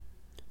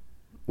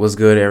What's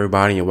good,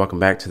 everybody, and welcome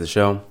back to the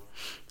show.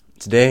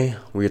 Today,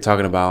 we are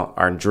talking about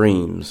our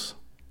dreams.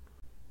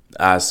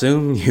 I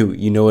assume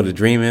you know what a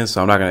dream is, so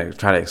I'm not going to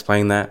try to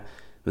explain that.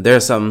 But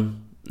there's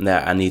something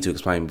that I need to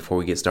explain before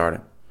we get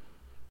started.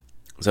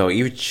 So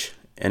each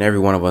and every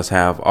one of us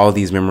have all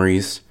these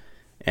memories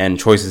and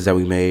choices that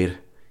we made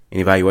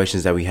and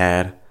evaluations that we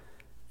had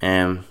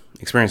and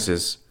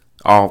experiences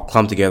all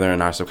clumped together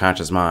in our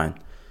subconscious mind.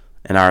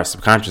 And our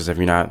subconscious, if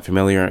you're not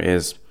familiar,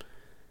 is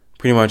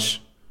pretty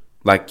much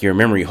like your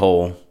memory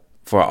hole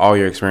for all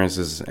your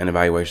experiences and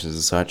evaluations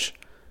and such.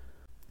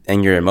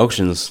 And your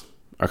emotions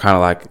are kind of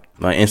like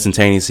an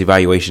instantaneous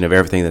evaluation of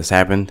everything that's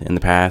happened in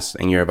the past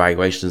and your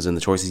evaluations and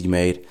the choices you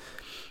made.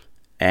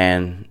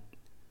 And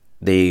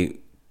they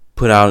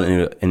put out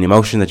an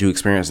emotion that you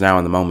experience now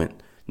in the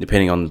moment,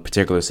 depending on the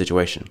particular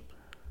situation.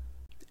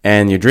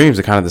 And your dreams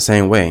are kind of the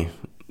same way.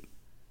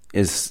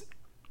 It's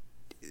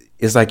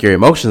like your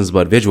emotions,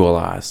 but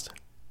visualized.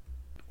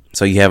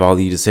 So you have all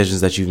the decisions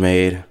that you've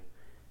made,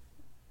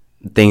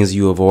 things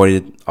you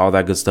avoided, all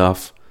that good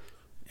stuff.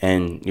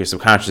 And your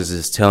subconscious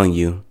is telling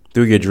you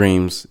through your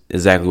dreams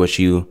exactly what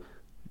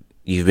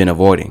you've been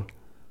avoiding.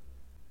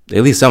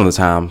 At least some of the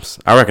times.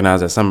 I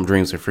recognize that some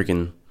dreams are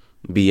freaking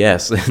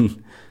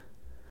BS.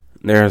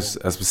 There's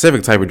a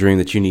specific type of dream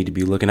that you need to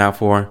be looking out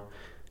for.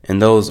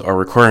 And those are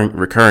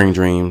recurring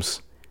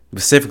dreams,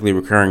 specifically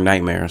recurring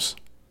nightmares.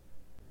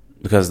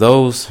 Because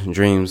those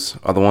dreams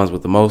are the ones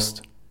with the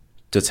most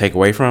to take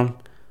away from.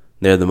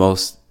 They're the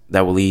most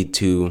that will lead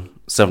to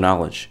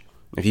self-knowledge.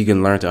 If you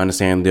can learn to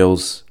understand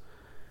those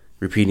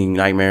repeating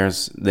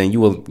nightmares, then you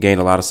will gain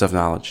a lot of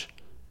self-knowledge.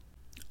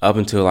 Up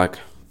until like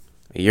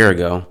a year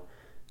ago,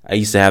 I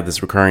used to have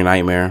this recurring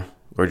nightmare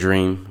or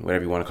dream,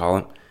 whatever you want to call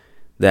it,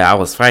 that I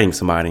was fighting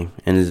somebody.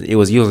 And it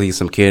was usually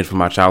some kid from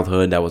my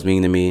childhood that was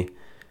mean to me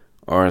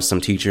or some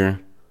teacher.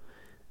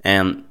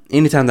 And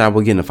anytime that I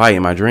would get in a fight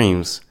in my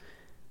dreams,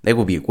 they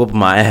would be whooping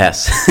my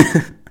ass.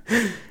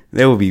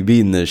 They would be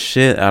beating the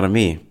shit out of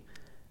me.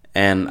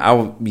 And I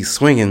would be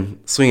swinging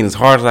as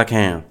hard as I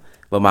can.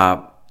 But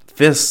my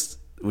fists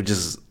would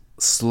just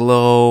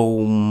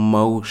slow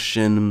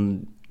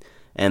motion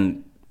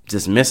and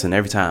just missing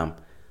every time.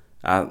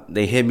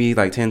 They hit me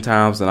like 10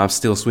 times and I'm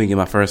still swinging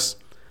my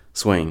first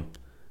swing.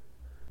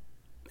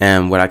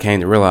 And what I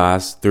came to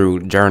realize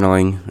through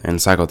journaling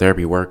and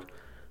psychotherapy work,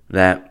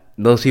 that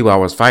those people I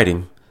was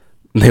fighting,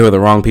 they were the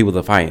wrong people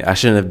to fight. I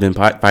shouldn't have been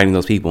fighting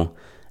those people.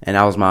 And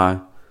that was my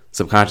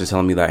subconscious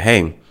telling me that,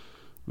 hey,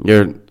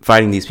 you're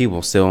fighting these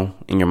people still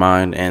in your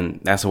mind,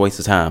 and that's a waste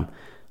of time.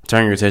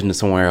 Turn your attention to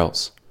somewhere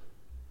else.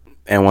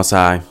 And once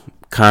I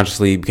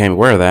consciously became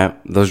aware of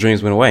that, those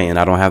dreams went away, and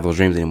I don't have those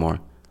dreams anymore.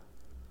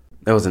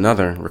 There was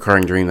another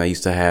recurring dream that I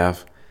used to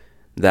have,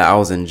 that I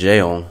was in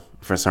jail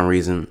for some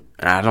reason.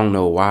 And I don't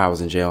know why I was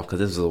in jail, because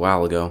this was a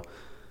while ago.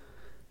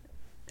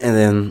 And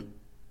then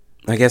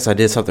I guess I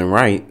did something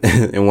right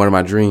in one of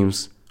my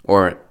dreams,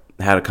 or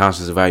had a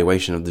conscious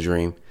evaluation of the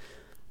dream.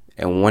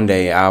 And one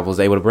day I was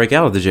able to break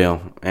out of the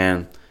jail,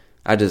 and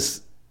I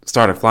just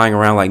started flying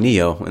around like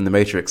Neo in the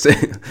Matrix.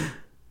 And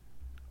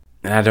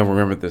I don't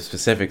remember the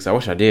specifics. I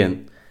wish I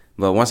did.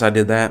 But once I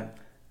did that,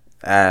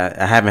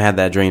 I haven't had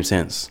that dream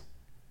since.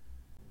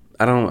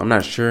 I'm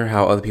not sure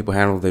how other people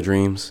handle their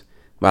dreams,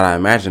 but I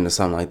imagine it's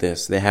something like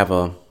this. They have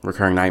a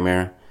recurring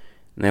nightmare,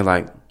 and they're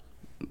like,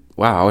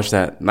 wow, I wish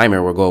that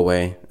nightmare would go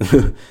away.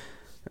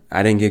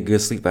 I didn't get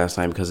good sleep last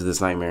night because of this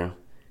nightmare.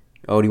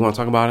 Oh, do you want to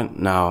talk about it?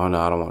 No,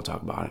 I don't want to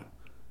talk about it.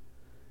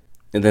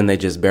 And then they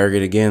just bury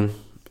it again.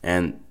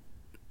 And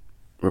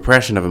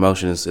repression of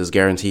emotions is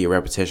guaranteed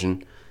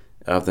repetition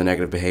of the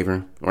negative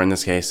behavior, or in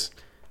this case,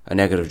 a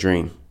negative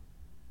dream.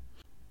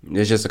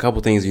 There's just a couple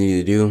things you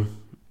need to do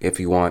if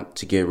you want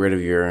to get rid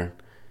of your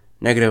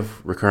negative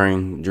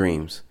recurring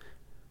dreams.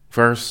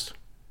 First,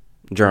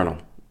 journal.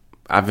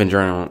 I've been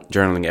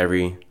journaling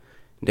every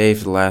day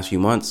for the last few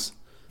months,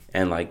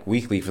 and like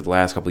weekly for the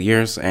last couple of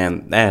years,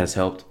 and that has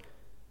helped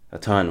a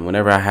ton.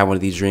 Whenever I have one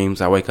of these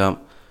dreams, I wake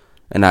up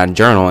and I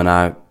journal and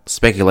I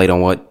speculate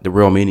on what the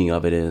real meaning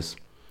of it is.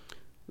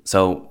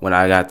 So when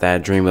I got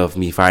that dream of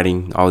me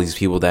fighting all these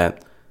people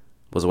that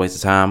was a waste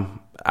of time,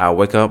 I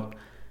wake up,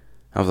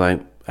 I was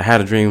like, I had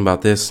a dream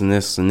about this and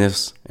this and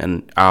this,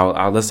 and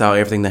I'll list out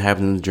everything that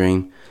happened in the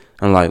dream.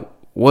 I'm like,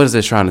 what is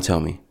this trying to tell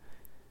me?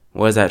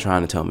 What is that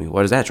trying to tell me?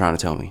 What is that trying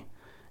to tell me?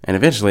 And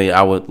eventually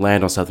I would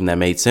land on something that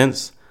made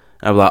sense.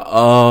 I'd be like,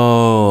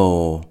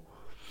 oh.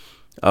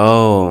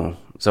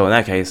 So in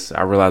that case,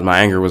 I realized my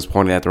anger was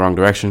pointing at the wrong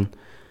direction.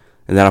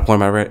 And then I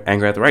pointed my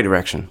anger at the right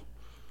direction.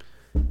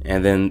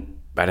 And then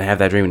I didn't have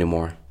that dream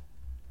anymore.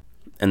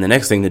 And the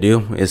next thing to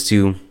do is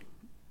to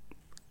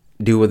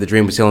do what the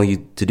dream was telling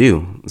you to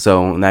do.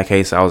 So in that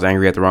case, I was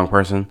angry at the wrong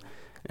person.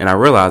 And I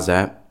realized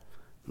that,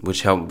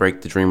 which helped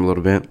break the dream a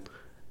little bit.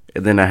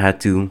 And then I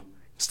had to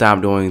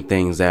stop doing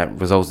things that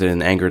resulted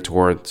in anger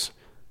towards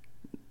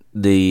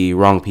the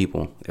wrong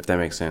people, if that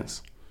makes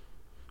sense.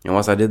 And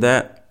once I did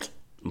that,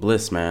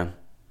 bliss, man.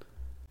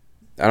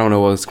 I don't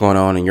know what's going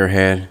on in your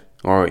head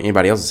or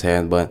anybody else's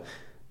head, but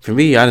for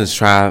me, I just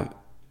try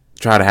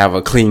try to have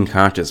a clean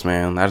conscience,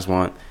 man. I just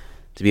want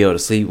to be able to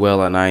sleep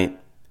well at night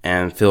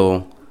and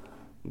feel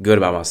good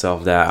about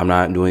myself that I'm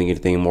not doing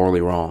anything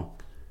morally wrong.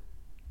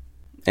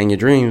 And your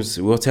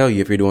dreams will tell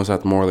you if you're doing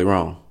something morally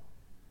wrong.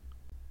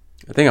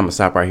 I think I'm going to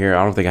stop right here.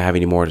 I don't think I have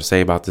any more to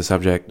say about this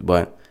subject,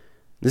 but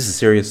this is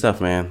serious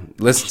stuff, man.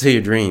 Listen to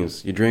your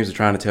dreams. Your dreams are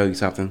trying to tell you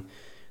something.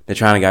 They're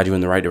trying to guide you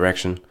in the right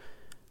direction.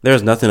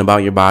 There's nothing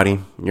about your body,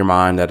 your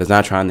mind, that is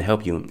not trying to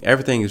help you.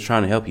 Everything is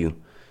trying to help you.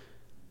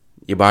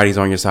 Your body's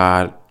on your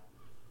side.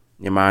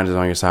 Your mind is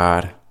on your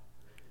side.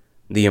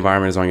 The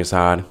environment is on your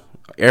side.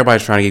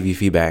 Everybody's trying to give you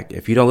feedback.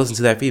 If you don't listen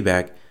to that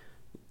feedback,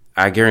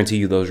 I guarantee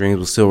you those dreams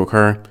will still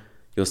recur.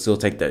 You'll still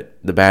take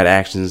the bad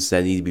actions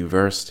that need to be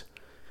reversed.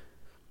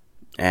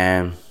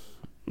 And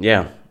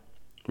yeah,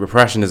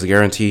 repression is a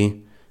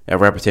guarantee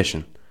of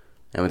repetition.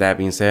 And with that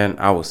being said,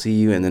 I will see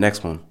you in the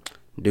next one.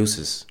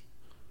 Deuces.